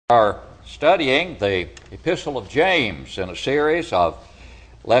Are studying the Epistle of James in a series of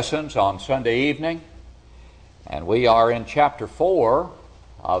lessons on Sunday evening, and we are in chapter 4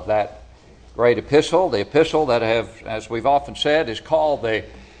 of that great epistle, the epistle that as we've often said, is called the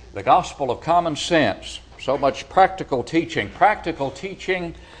Gospel of Common Sense. So much practical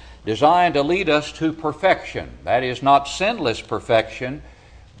teaching designed to lead us to perfection. That is not sinless perfection,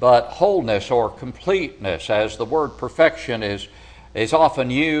 but wholeness or completeness, as the word perfection is often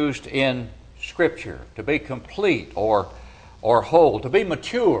used in Scripture, to be complete or whole, to be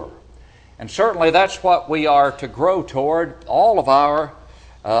mature. And certainly that's what we are to grow toward all of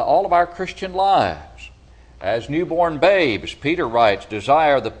our Christian lives. As newborn babes, Peter writes,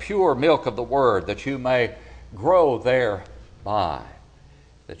 desire the pure milk of the Word, that you may grow thereby,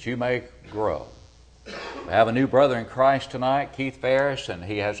 that you may grow. We have a new brother in Christ tonight, Keith Ferris, and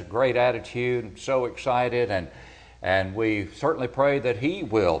he has a great attitude and so excited, and we certainly pray that he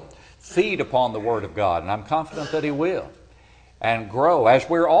will feed upon the Word of God, and I'm confident that he will, and grow, as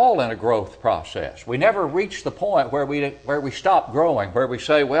we're all in a growth process. We never reach the point where we stop growing, where we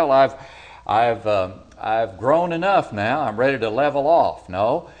say, well, I've grown enough now, I'm ready to level off.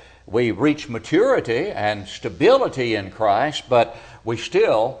 No, we reach maturity and stability in Christ, but we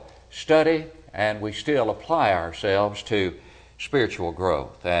still study and we still apply ourselves to spiritual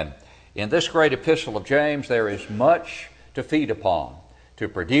growth. And in this great epistle of James, there is much to feed upon to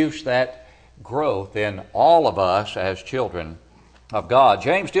produce that growth in all of us as children of God.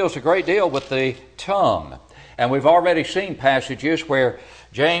 James deals a great deal with the tongue, and we've already seen passages where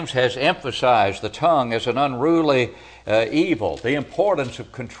James has emphasized the tongue as an unruly evil, the importance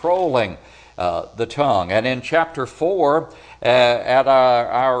of controlling the tongue. And in chapter 4, at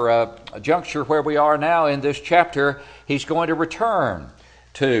our juncture where we are now in this chapter, he's going to return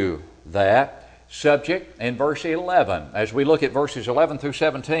to that subject in verse 11. As we look at verses 11 through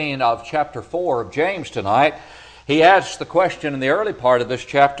 17 of chapter 4 of James tonight, he asks the question in the early part of this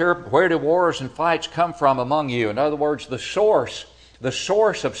chapter, where do wars and fights come from among you? In other words, the source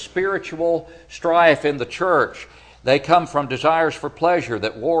of spiritual strife in the church. They come from desires for pleasure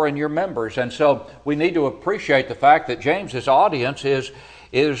that war in your members. And so we need to appreciate the fact that James's audience is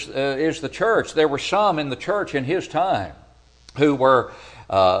the church. There were some in the church in his time who were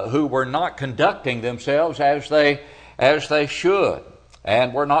not conducting themselves as they should,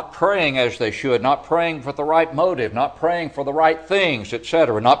 and were not praying as they should, not praying for the right motive, not praying for the right things,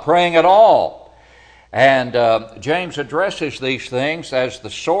 etc., not praying at all. And James addresses these things as the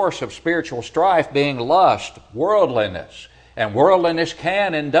source of spiritual strife being lust, worldliness. And worldliness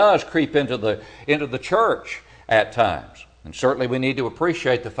can and does creep into the church at times. And certainly we need to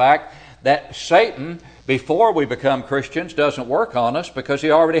appreciate the fact that Satan, before we become Christians, doesn't work on us because he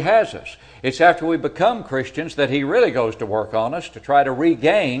already has us. It's after we become Christians that he really goes to work on us to try to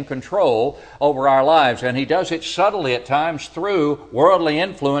regain control over our lives. And he does it subtly at times through worldly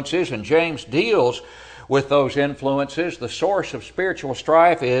influences, and James deals with those influences. The source of spiritual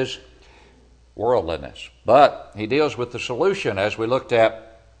strife is worldliness. But he deals with the solution, as we looked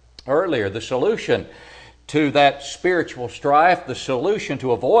at earlier. The solution to that spiritual strife, the solution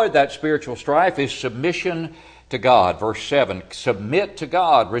to avoid that spiritual strife is submission to God. Verse 7, submit to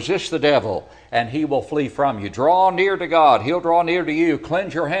God, resist the devil, and he will flee from you. Draw near to God, he'll draw near to you.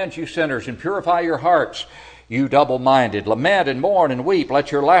 Cleanse your hands, you sinners, and purify your hearts, you double-minded. Lament and mourn and weep.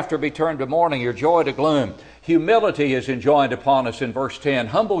 Let your laughter be turned to mourning, your joy to gloom. Humility is enjoined upon us in verse 10.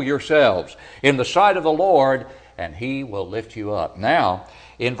 Humble yourselves in the sight of the Lord, and he will lift you up. Now,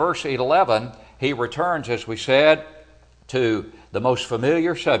 in verse 11, he returns, as we said, to the most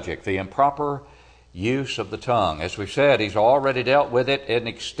familiar subject, the improper use of the tongue. As we said, he's already dealt with it in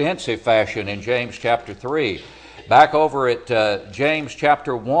extensive fashion in James chapter 3. Back over at James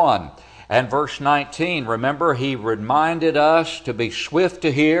chapter 1 and verse 19, remember, he reminded us to be swift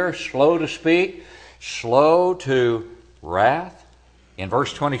to hear, slow to speak, slow to wrath. In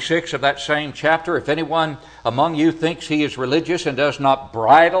verse 26 of that same chapter, if anyone among you thinks he is religious and does not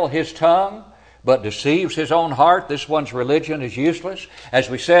bridle his tongue, but deceives his own heart, this one's religion is useless.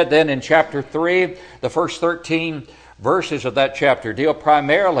 As we said then in chapter 3, the first 13 verses of that chapter deal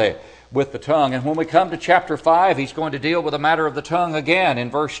primarily with the tongue. And when we come to chapter 5, he's going to deal with the matter of the tongue again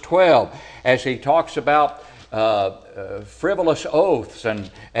in verse 12, as he talks about frivolous oaths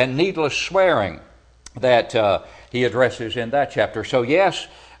and needless swearing that he addresses in that chapter. So yes,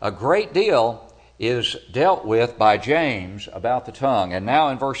 a great deal is dealt with by James about the tongue. And now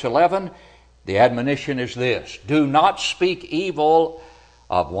in verse 11, the admonition is this: do not speak evil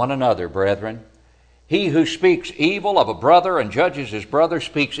of one another, brethren. He who speaks evil of a brother and judges his brother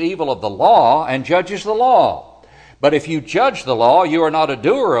speaks evil of the law and judges the law. But if you judge the law, you are not a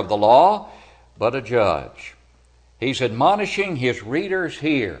doer of the law, but a judge. He's admonishing his readers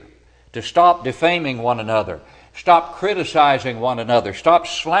here to stop defaming one another, stop criticizing one another, stop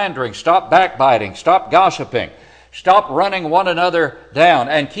slandering, stop backbiting, stop gossiping, stop running one another down.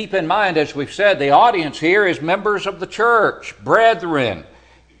 And keep in mind, as we've said, the audience here is members of the church, brethren.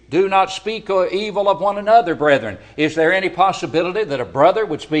 Do not speak evil of one another, brethren. Is there any possibility that a brother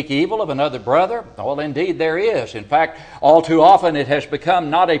would speak evil of another brother? Well, indeed there is. In fact, all too often it has become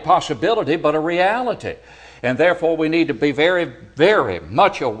not a possibility, but a reality. And therefore we need to be very, very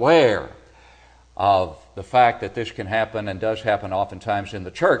much aware of the fact that this can happen and does happen oftentimes in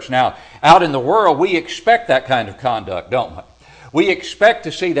the church. Now, out in the world, we expect that kind of conduct, don't we? We expect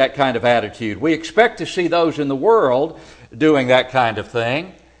to see that kind of attitude. We expect to see those in the world doing that kind of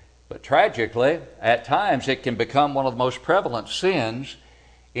thing. But tragically, at times it can become one of the most prevalent sins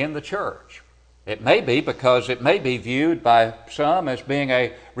in the church. It may be because it may be viewed by some as being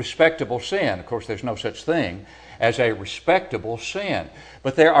a respectable sin. Of course, there's no such thing as a respectable sin.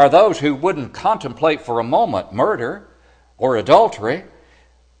 But there are those who wouldn't contemplate for a moment murder or adultery,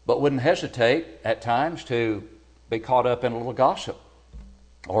 but wouldn't hesitate at times to be caught up in a little gossip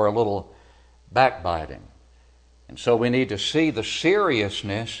or a little backbiting. And so we need to see the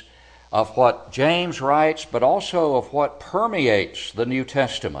seriousness of what James writes, but also of what permeates the New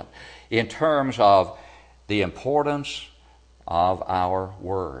Testament in terms of the importance of our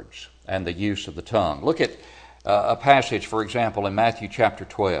words and the use of the tongue. Look at a passage, for example, in Matthew chapter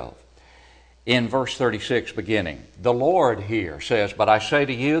 12. In verse 36 beginning, the Lord here says, "But I say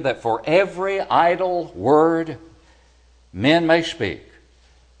to you that for every idle word men may speak,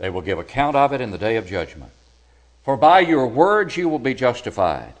 they will give account of it in the day of judgment. For by your words you will be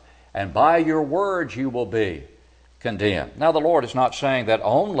justified, and by your words you will be condemned." Now, the Lord is not saying that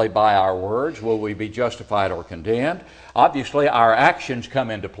only by our words will we be justified or condemned. Obviously, our actions come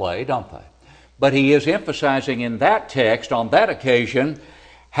into play, don't they? But He is emphasizing in that text, on that occasion,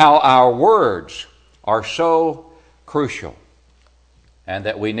 how our words are so crucial and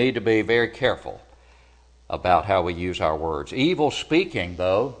that we need to be very careful about how we use our words. Evil speaking,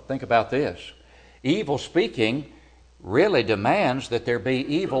 though, think about this. Evil speaking really demands that there be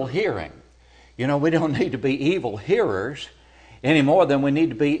evil hearing. You know, we don't need to be evil hearers any more than we need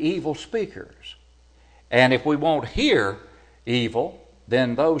to be evil speakers. And if we won't hear evil,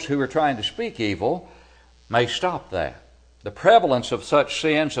 then those who are trying to speak evil may stop that. The prevalence of such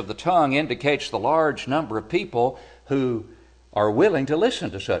sins of the tongue indicates the large number of people who are willing to listen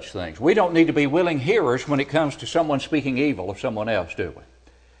to such things. We don't need to be willing hearers when it comes to someone speaking evil of someone else, do we?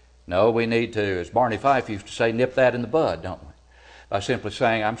 No, we need to, as Barney Fife used to say, nip that in the bud, don't we? By simply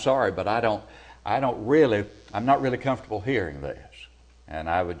saying, "I'm sorry, but I'm not really comfortable hearing this." And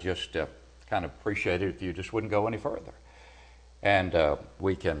I would just kind of appreciate it if you just wouldn't go any further. And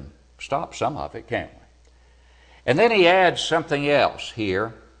we can stop some of it, can't we? And then he adds something else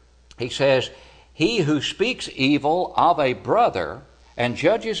here. He says, "He who speaks evil of a brother and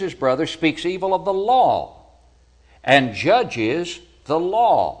judges his brother speaks evil of the law and judges the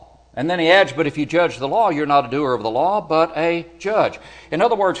law." And then he adds, "But if you judge the law, you're not a doer of the law, but a judge." In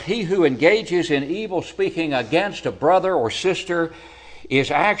other words, he who engages in evil speaking against a brother or sister is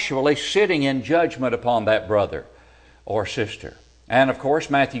actually sitting in judgment upon that brother or sister. And of course,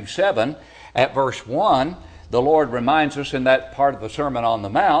 Matthew 7 at verse 1, the Lord reminds us in that part of the Sermon on the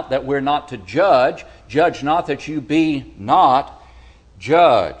Mount that we're not to judge. "Judge not that you be not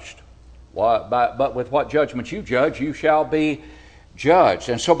judged. But with what judgment you judge, you shall be judged."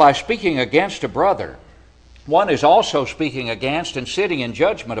 And so by speaking against a brother, one is also speaking against and sitting in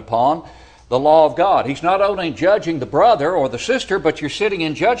judgment upon the law of God. He's not only judging the brother or the sister, but you're sitting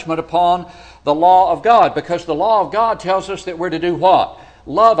in judgment upon the law of God, because the law of God tells us that we're to do what?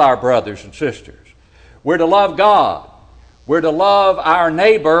 Love our brothers and sisters. We're to love God. We're to love our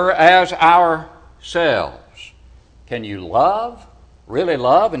neighbor as ourselves. Can you really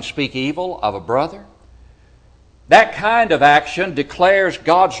love and speak evil of a brother? That kind of action declares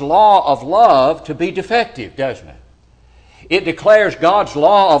God's law of love to be defective, doesn't it? It declares God's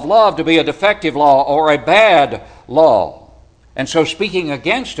law of love to be a defective law or a bad law. And so speaking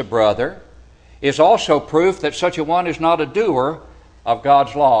against a brother is also proof that such a one is not a doer of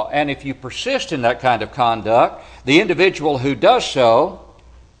God's law. And if you persist in that kind of conduct, the individual who does so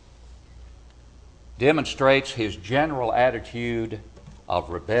demonstrates his general attitude of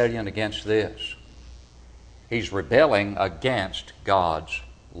rebellion against this. He's rebelling against God's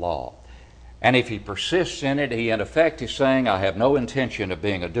law. And if he persists in it, he in effect is saying, "I have no intention of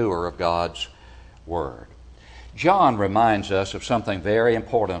being a doer of God's word." John reminds us of something very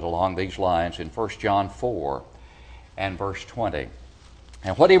important along these lines in 1 John 4 and verse 20.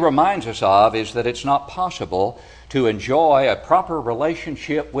 And what he reminds us of is that it's not possible to enjoy a proper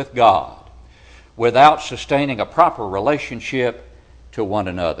relationship with God without sustaining a proper relationship to one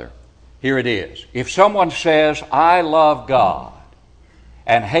another. Here it is. If someone says, I love God,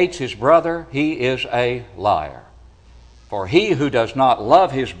 and hates his brother, he is a liar. For he who does not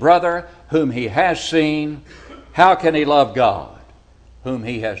love his brother whom he has seen, how can he love God whom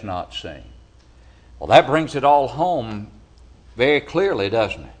he has not seen? Well, that brings it all home very clearly,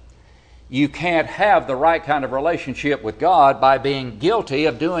 doesn't it? You can't have the right kind of relationship with God by being guilty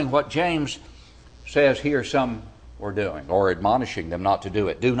of doing what James says here some were doing, or admonishing them not to do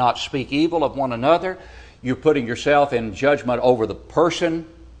it. Do not speak evil of one another. You're putting yourself in judgment over the person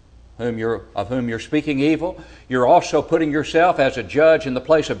of whom you're speaking evil. You're also putting yourself as a judge in the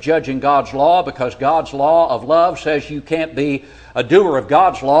place of judging God's law, because God's law of love says you can't be a doer of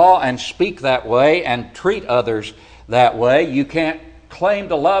God's law and speak that way and treat others that way. You can't claim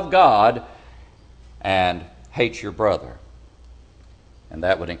to love God and hate your brother. And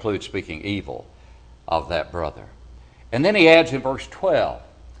that would include speaking evil of that brother. And then he adds in verse 12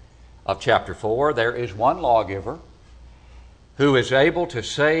 of chapter 4, there is one lawgiver who is able to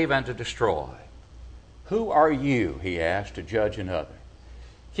save and to destroy. Who are you, he asked, to judge another?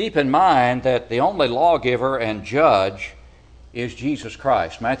 Keep in mind that the only lawgiver and judge is Jesus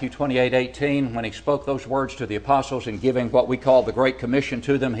Christ. Matthew 28:18, when he spoke those words to the apostles in giving what we call the Great Commission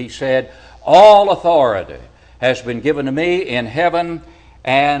to them, he said, all authority has been given to me in heaven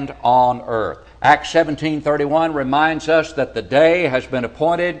and on earth. Acts 17:31 reminds us that the day has been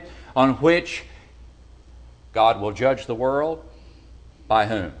appointed on which God will judge the world. By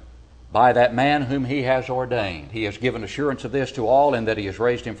whom? By that man whom he has ordained. He has given assurance of this to all, in that he has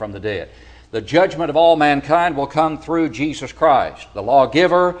raised him from the dead. The judgment of all mankind will come through Jesus Christ, the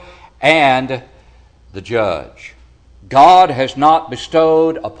lawgiver and the judge. God has not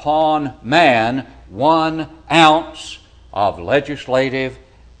bestowed upon man 1 ounce of legislative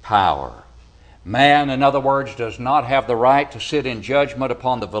power. Man, in other words, does not have the right to sit in judgment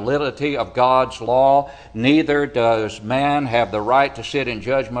upon the validity of God's law. Neither does man have the right to sit in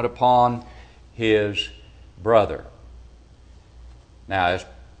judgment upon his brother. Now,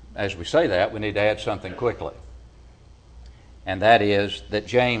 as we say that, we need to add something quickly. And that is that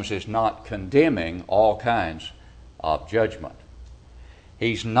James is not condemning all kinds of judgment.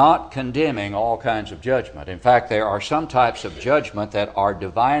 He's not condemning all kinds of judgment. In fact, there are some types of judgment that are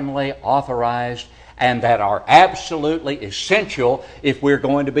divinely authorized and that are absolutely essential if we're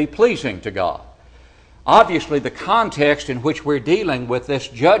going to be pleasing to God. Obviously, the context in which we're dealing with this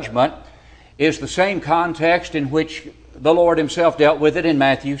judgment is the same context in which the Lord himself dealt with it in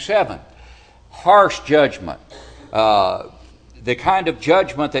Matthew 7. Harsh judgment. The kind of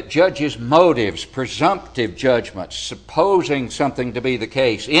judgment that judges motives, presumptive judgment, supposing something to be the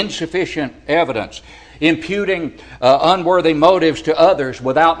case, insufficient evidence, imputing unworthy motives to others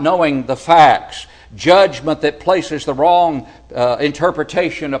without knowing the facts, judgment that places the wrong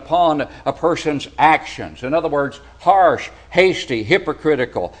interpretation upon a person's actions. In other words, harsh, hasty,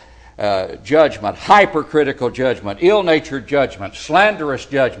 hypocritical judgment, hypercritical judgment, ill-natured judgment, slanderous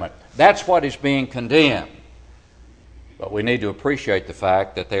judgment. That's what is being condemned. But we need to appreciate the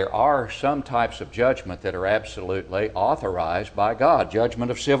fact that there are some types of judgment that are absolutely authorized by God. Judgment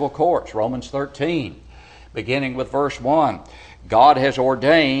of civil courts, Romans 13, beginning with verse 1. God has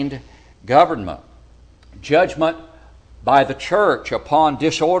ordained government. Judgment by the church upon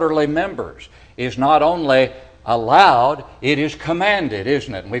disorderly members is not only allowed, it is commanded,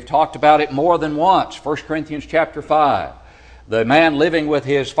 isn't it? And we've talked about it more than once. 1 Corinthians chapter 5. The man living with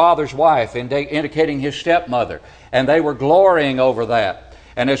his father's wife, indicating his stepmother, and they were glorying over that.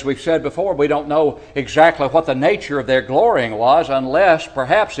 And as we've said before, we don't know exactly what the nature of their glorying was, unless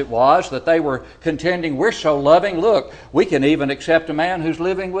perhaps it was that they were contending, we're so loving, look, we can even accept a man who's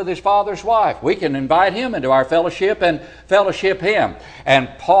living with his father's wife. We can invite him into our fellowship and fellowship him. And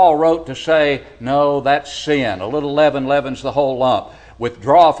Paul wrote to say, no, that's sin. A little leaven leavens the whole lump.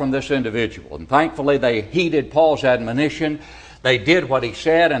 Withdraw from this individual. And thankfully they heeded Paul's admonition. They did what he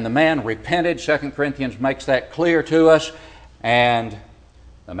said, and the man repented. 2 Corinthians makes that clear to us. And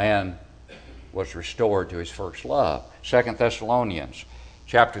the man was restored to his first love. 2 Thessalonians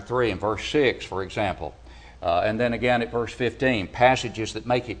chapter 3 and verse 6, for example. And then again at verse 15, passages that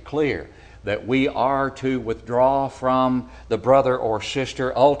make it clear that we are to withdraw from the brother or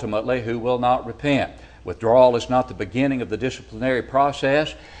sister ultimately who will not repent. Withdrawal is not the beginning of the disciplinary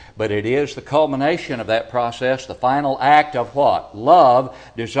process, but it is the culmination of that process, the final act of what? Love,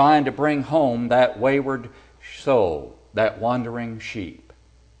 designed to bring home that wayward soul, that wandering sheep.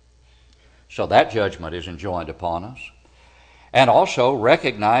 So that judgment is enjoined upon us. And also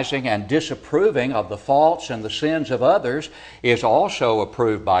recognizing and disapproving of the faults and the sins of others is also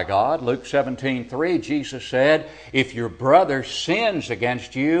approved by God. Luke 17:3, Jesus said, if your brother sins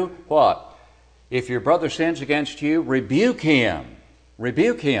against you, what? If your brother sins against you, rebuke him.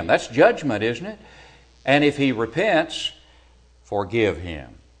 Rebuke him. That's judgment, isn't it? And if he repents, forgive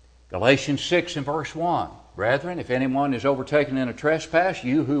him. Galatians 6 and verse 1. Brethren, if anyone is overtaken in a trespass,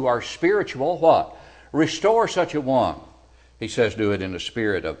 you who are spiritual, what? Restore such a one. He says do it in a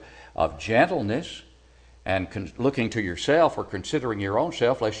spirit of gentleness and looking to yourself or considering your own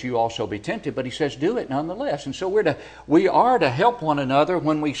self, lest you also be tempted. But he says do it nonetheless. And so we are to help one another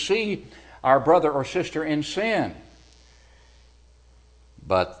when we see our brother or sister in sin.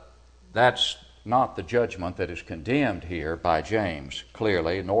 But that's not the judgment that is condemned here by James,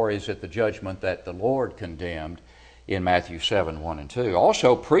 clearly, nor is it the judgment that the Lord condemned in Matthew 7, 1 and 2.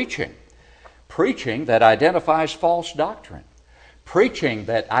 Also, preaching that identifies false doctrine. Preaching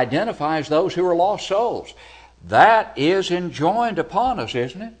that identifies those who are lost souls. That is enjoined upon us,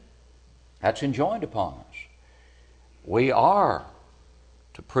 isn't it? That's enjoined upon us. We are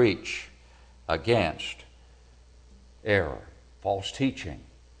to preach against error, false teaching.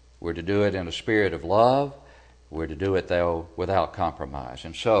 We're to do it in a spirit of love. We're to do it, though, without compromise.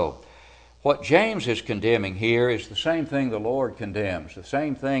 And so, what James is condemning here is the same thing the Lord condemns, the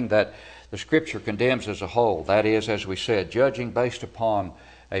same thing that the Scripture condemns as a whole. That is, as we said, judging based upon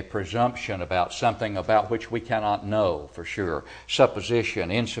a presumption about something about which we cannot know for sure,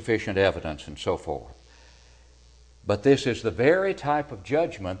 supposition, insufficient evidence, and so forth. But this is the very type of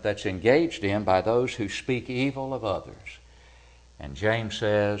judgment that's engaged in by those who speak evil of others. And James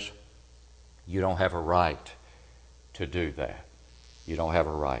says, you don't have a right to do that. You don't have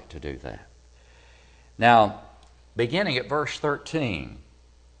a right to do that. Now, beginning at verse 13,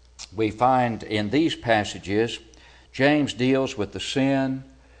 we find in these passages, James deals with the sin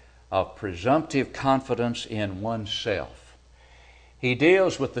of presumptive confidence in oneself. He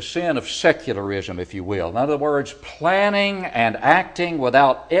deals with the sin of secularism, if you will. In other words, planning and acting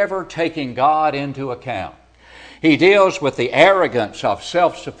without ever taking God into account. He deals with the arrogance of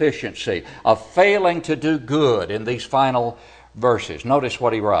self-sufficiency, of failing to do good in these final verses. Notice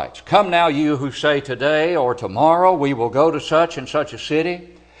what he writes. Come now, you who say today or tomorrow we will go to such and such a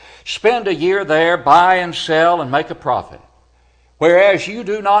city, spend a year there, buy and sell, and make a profit. Whereas you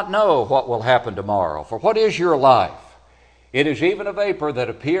do not know what will happen tomorrow. For what is your life? It is even a vapor that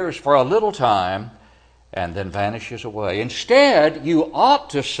appears for a little time and then vanishes away. Instead, you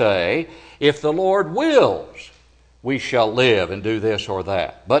ought to say, if the Lord wills, we shall live and do this or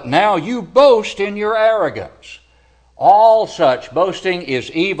that. But now you boast in your arrogance. All such boasting is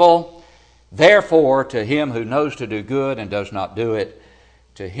evil. Therefore, to him who knows to do good and does not do it,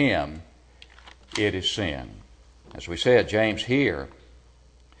 to him it is sin. As we said, James here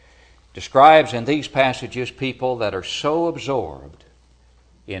describes in these passages people that are so absorbed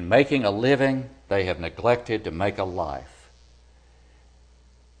in making a living, they have neglected to make a life.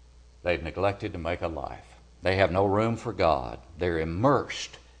 They've neglected to make a life. They have no room for God. They're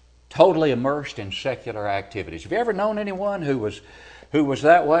immersed, totally immersed in secular activities. Have you ever known anyone who was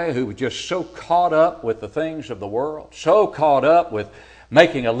that way, who was just so caught up with the things of the world, so caught up with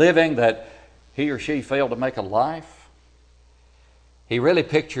making a living that he or she failed to make a life? He really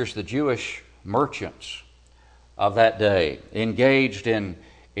pictures the Jewish merchants of that day engaged in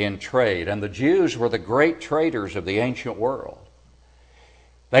trade. And the Jews were the great traders of the ancient world.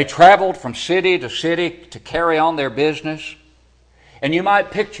 They traveled from city to city to carry on their business. And you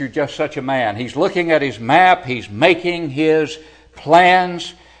might picture just such a man. He's looking at his map, he's making his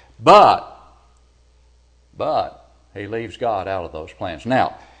plans, but he leaves God out of those plans.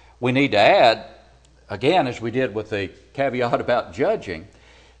 Now, we need to add, again, as we did with the caveat about judging,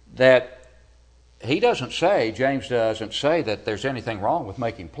 that James doesn't say that there's anything wrong with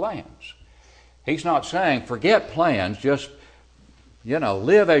making plans. He's not saying forget plans, just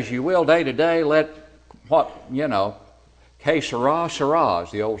live as you will day to day, let que sera, sera,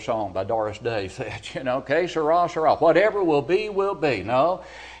 is the old song by Doris Day said, que sera, sera, whatever will be, will be. No,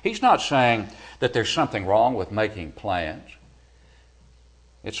 he's not saying that there's something wrong with making plans.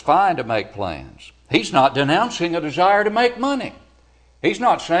 It's fine to make plans. He's not denouncing a desire to make money. He's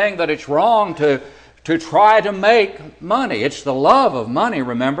not saying that it's wrong to try to make money. It's the love of money,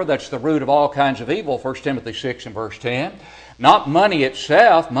 remember, that's the root of all kinds of evil, 1 Timothy 6 and verse 10. Not money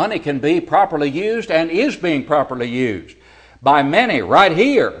itself. Money can be properly used and is being properly used by many right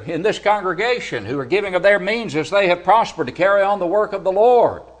here in this congregation who are giving of their means as they have prospered to carry on the work of the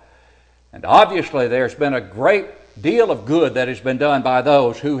Lord. And obviously there's been a great deal of good that has been done by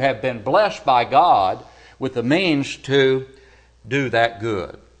those who have been blessed by God with the means to do that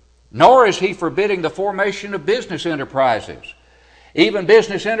good. Nor is he forbidding the formation of business enterprises, even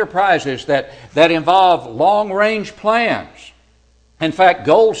business enterprises that involve long-range plans. In fact,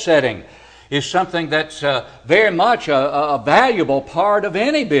 goal setting is something that's very much a valuable part of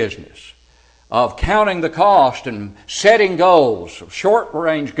any business, of counting the cost and setting goals,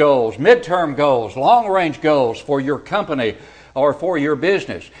 short-range goals, midterm goals, long-range goals for your company or for your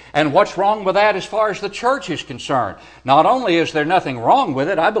business. And what's wrong with that as far as the church is concerned? Not only is there nothing wrong with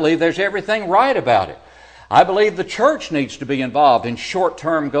it, I believe there's everything right about it. I believe the church needs to be involved in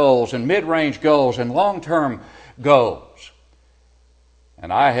short-term goals and mid-range goals and long-term goals.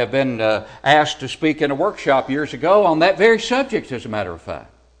 And I have been asked to speak in a workshop years ago on that very subject, as a matter of fact.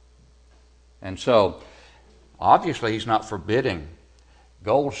 And so, obviously, he's not forbidding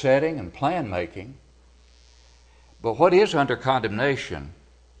goal setting and plan making. But what is under condemnation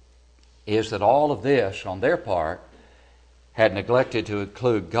is that all of this, on their part, had neglected to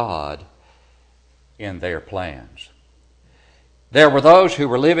include God in their plans. There were those who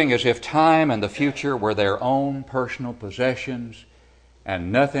were living as if time and the future were their own personal possessions,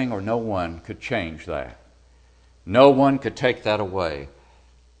 and nothing or no one could change that. No one could take that away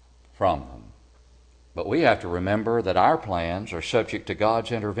from them. But we have to remember that our plans are subject to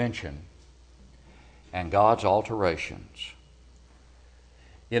God's intervention and God's alterations.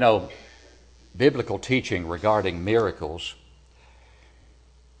 You know, biblical teaching regarding miracles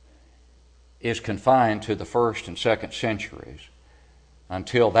is confined to the first and second centuries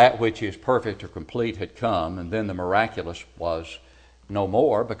until that which is perfect or complete had come, and then the miraculous was no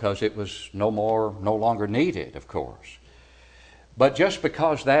more because it was no longer needed, of course. But just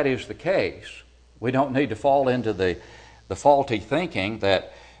because that is the case, we don't need to fall into the faulty thinking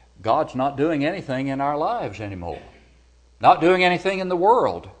that God's not doing anything in our lives anymore, not doing anything in the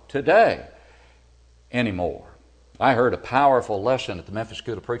world today anymore. I heard a powerful lesson at the Memphis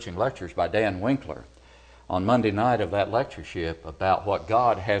School of Preaching Lectures by Dan Winkler on Monday night of that lectureship about what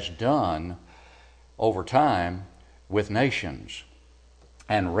God has done over time with nations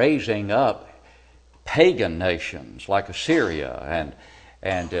and raising up pagan nations like Assyria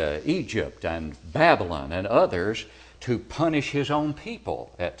and Egypt and Babylon and others to punish his own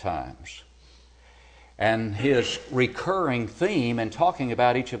people at times. And his recurring theme in talking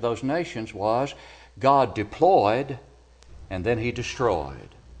about each of those nations was God deployed and then he destroyed.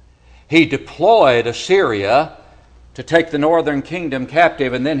 He deployed Assyria to take the northern kingdom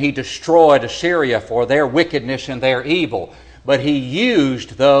captive, and then he destroyed Assyria for their wickedness and their evil. But he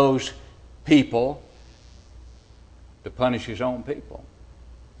used those people to punish his own people.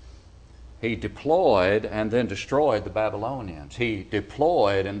 He deployed and then destroyed the Babylonians. He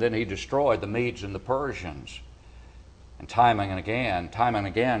deployed and then he destroyed the Medes and the Persians. And time and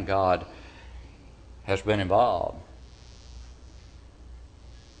again, God has been involved.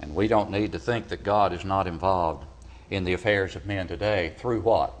 And we don't need to think that God is not involved in the affairs of men today. Through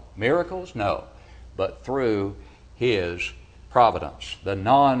what? Miracles? No. But through his providence. The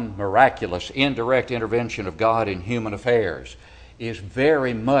non-miraculous, indirect intervention of God in human affairs is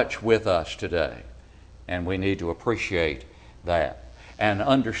very much with us today. And we need to appreciate that and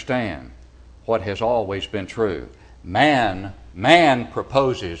understand what has always been true. Man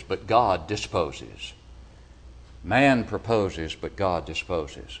proposes, but God disposes. Man proposes, but God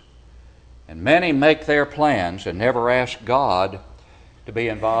disposes. And many make their plans and never ask God to be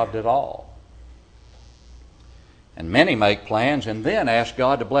involved at all. And many make plans and then ask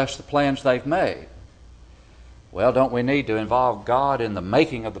God to bless the plans they've made. Well, don't we need to involve God in the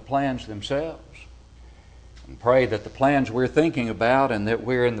making of the plans themselves? And pray that the plans we're thinking about and that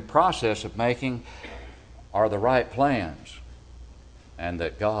we're in the process of making are the right plans, and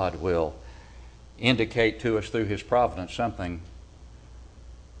that God will indicate to us through his providence something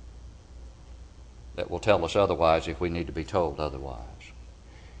that will tell us otherwise if we need to be told otherwise.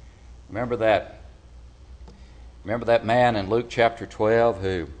 Remember that man in Luke chapter 12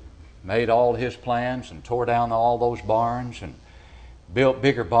 who made all his plans and tore down all those barns and built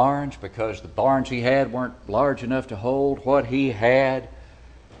bigger barns because the barns he had weren't large enough to hold what he had.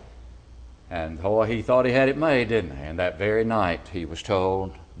 And he thought he had it made, didn't he? And that very night he was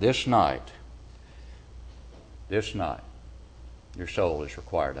told, this night, your soul is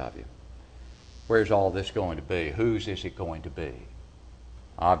required of you. Where's all this going to be? Whose is it going to be?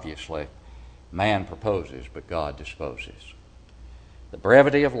 Obviously, man proposes, but God disposes. The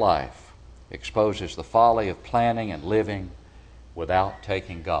brevity of life exposes the folly of planning and living without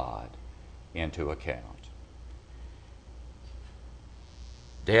taking God into account.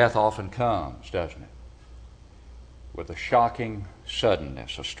 Death often comes, doesn't it? with a shocking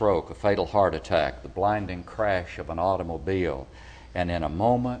suddenness, a stroke, a fatal heart attack, the blinding crash of an automobile, and in a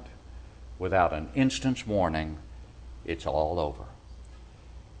moment, without an instant's warning, it's all over.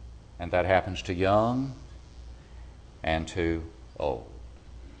 And that happens to young and to old.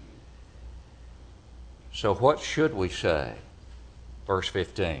 So what should we say? Verse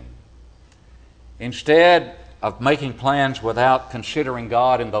 15. Instead of making plans without considering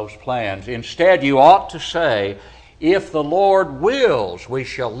God in those plans, instead you ought to say, if the Lord wills, we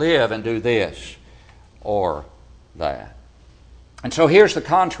shall live and do this or that. And so here's the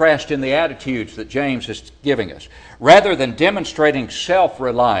contrast in the attitudes that James is giving us. Rather than demonstrating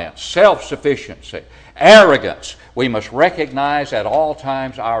self-reliance, self-sufficiency, arrogance, we must recognize at all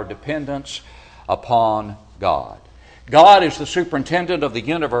times our dependence upon God. God is the superintendent of the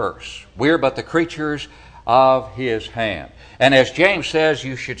universe. We're but the creatures of His hand. And as James says,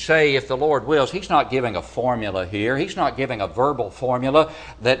 you should say, if the Lord wills. He's not giving a formula here. He's not giving a verbal formula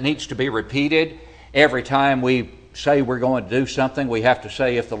that needs to be repeated every time we say we're going to do something. We have to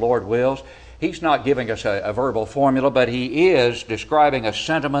say, if the Lord wills. He's not giving us a verbal formula, but he is describing a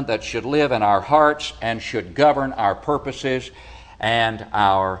sentiment that should live in our hearts and should govern our purposes and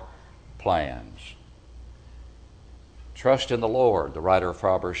our plans. Trust in the Lord, the writer of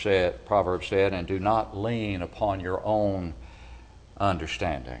Proverbs said, and do not lean upon your own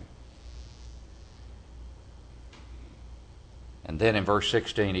understanding. And then in verse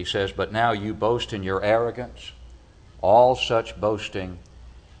 16 he says, but now you boast in your arrogance. All such boasting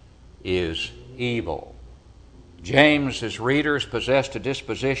is evil. James's readers possessed a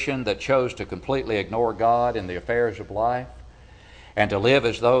disposition that chose to completely ignore God in the affairs of life and to live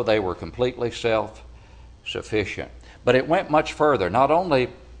as though they were completely self-sufficient. But it went much further. Not only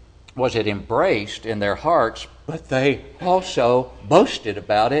was it embraced in their hearts, but they also boasted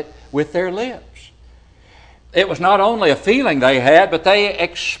about it with their lips. It was not only a feeling they had, but they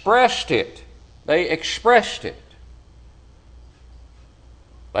expressed it. They expressed it.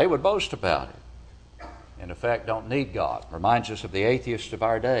 They would boast about it. In effect, don't need God. Reminds us of the atheists of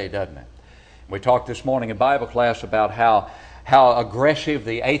our day, doesn't it? We talked this morning in Bible class about how aggressive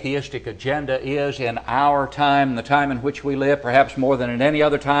the atheistic agenda is in our time, the time in which we live, perhaps more than at any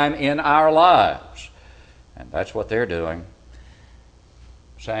other time in our lives. And that's what they're doing,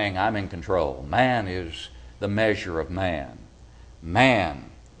 saying, I'm in control. Man is the measure of man.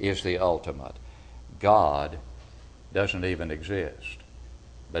 Man is the ultimate. God doesn't even exist.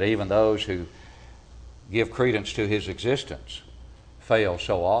 But even those who give credence to His existence fail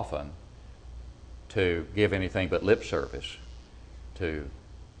so often to give anything but lip service to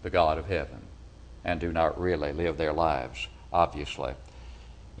the God of heaven and do not really live their lives, obviously,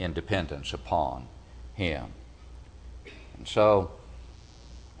 in dependence upon Him. And so,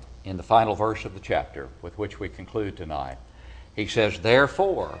 in the final verse of the chapter with which we conclude tonight, he says,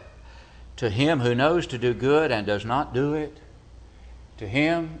 therefore, to him who knows to do good and does not do it, to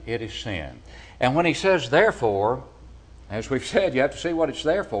him it is sin. And when he says therefore, as we've said, you have to see what it's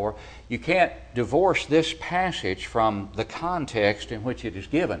there for. You can't divorce this passage from the context in which it is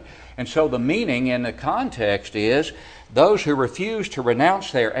given. And so the meaning in the context is those who refuse to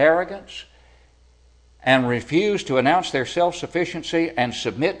renounce their arrogance and refuse to announce their self-sufficiency and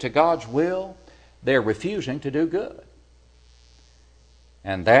submit to God's will, they're refusing to do good.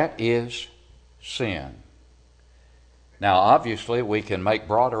 And that is sin. Now, obviously, we can make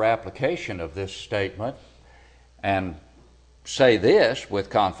broader application of this statement and say this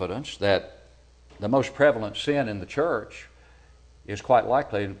with confidence, that the most prevalent sin in the church is quite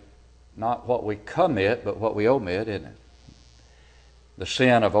likely not what we commit, but what we omit, isn't it? The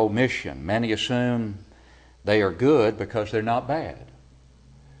sin of omission. Many assume they are good because they're not bad.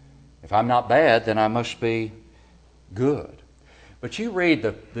 If I'm not bad, then I must be good. But you read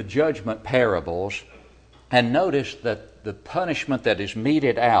the judgment parables and notice that the punishment that is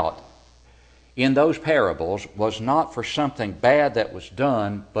meted out in those parables was not for something bad that was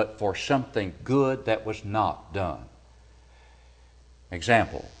done, but for something good that was not done.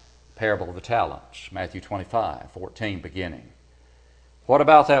 Example, parable of the talents, Matthew 25:14 beginning. What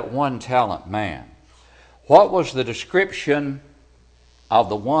about that 1 talent man? What was the description of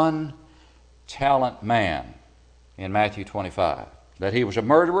the 1 talent man in Matthew 25? That he was a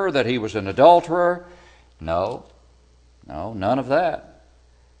murderer, that he was an adulterer? No, none of that.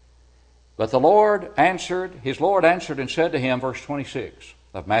 But his Lord answered and said to him, verse 26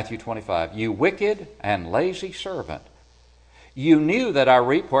 of Matthew 25, you wicked and lazy servant, you knew that I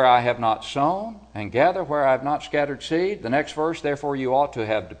reap where I have not sown and gather where I have not scattered seed. The next verse, therefore you ought to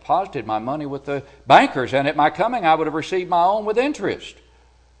have deposited my money with the bankers, and at my coming I would have received my own with interest.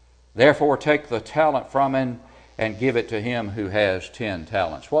 Therefore take the talent from him and give it to him who has 10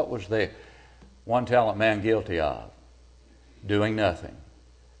 talents. What was the 1-talent man guilty of? Doing nothing.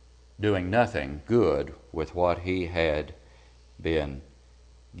 Doing nothing good with what he had been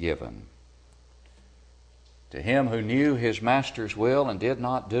given. To him who knew his master's will and did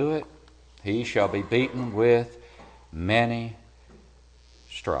not do it, he shall be beaten with many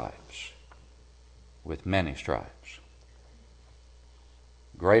stripes. With many stripes.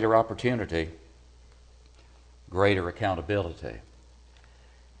 Greater opportunity, greater accountability.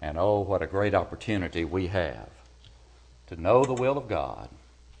 And oh, what a great opportunity we have to know the will of God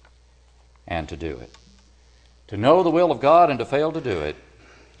and to do it. To know the will of God and to fail to do it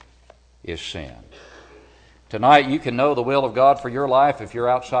is sin. Tonight you can know the will of God for your life if you're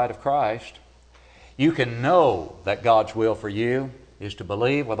outside of Christ. You can know that God's will for you is to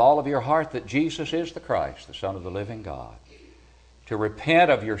believe with all of your heart that Jesus is the Christ, the Son of the living God. To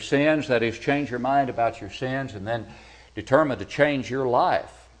repent of your sins, that is, change your mind about your sins, and then determine to change your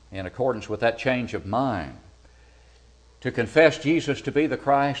life in accordance with that change of mind. To confess Jesus to be the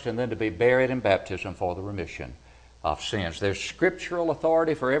Christ, and then to be buried in baptism for the remission of sins. There's scriptural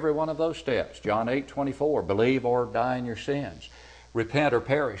authority for every one of those steps. John 8:24, believe or die in your sins. Repent or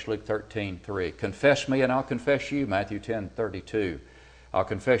perish, Luke 13:3. Confess me and I'll confess you, Matthew 10:32. I'll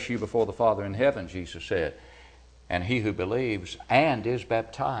confess you before the Father in heaven, Jesus said. And he who believes and is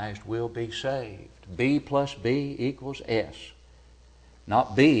baptized will be saved. B plus B equals S.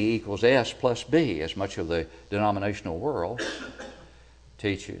 Not B equals S plus B, as much of the denominational world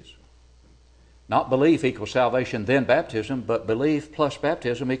teaches. Not belief equals salvation, then baptism, but belief plus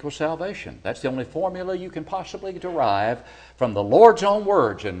baptism equals salvation. That's the only formula you can possibly derive from the Lord's own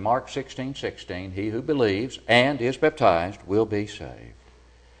words in Mark 16:16. He who believes and is baptized will be saved.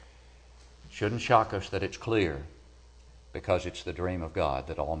 Shouldn't shock us that it's clear, because it's the dream of God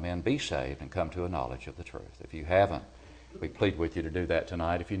that all men be saved and come to a knowledge of the truth. If you haven't, we plead with you to do that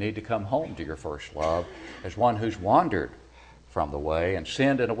tonight. If you need to come home to your first love as one who's wandered from the way and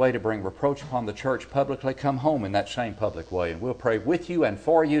sinned in a way to bring reproach upon the church publicly, come home in that same public way, and we'll pray with you and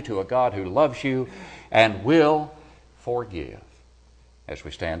for you to a God who loves you and will forgive. As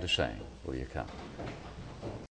we stand to sing, will you come?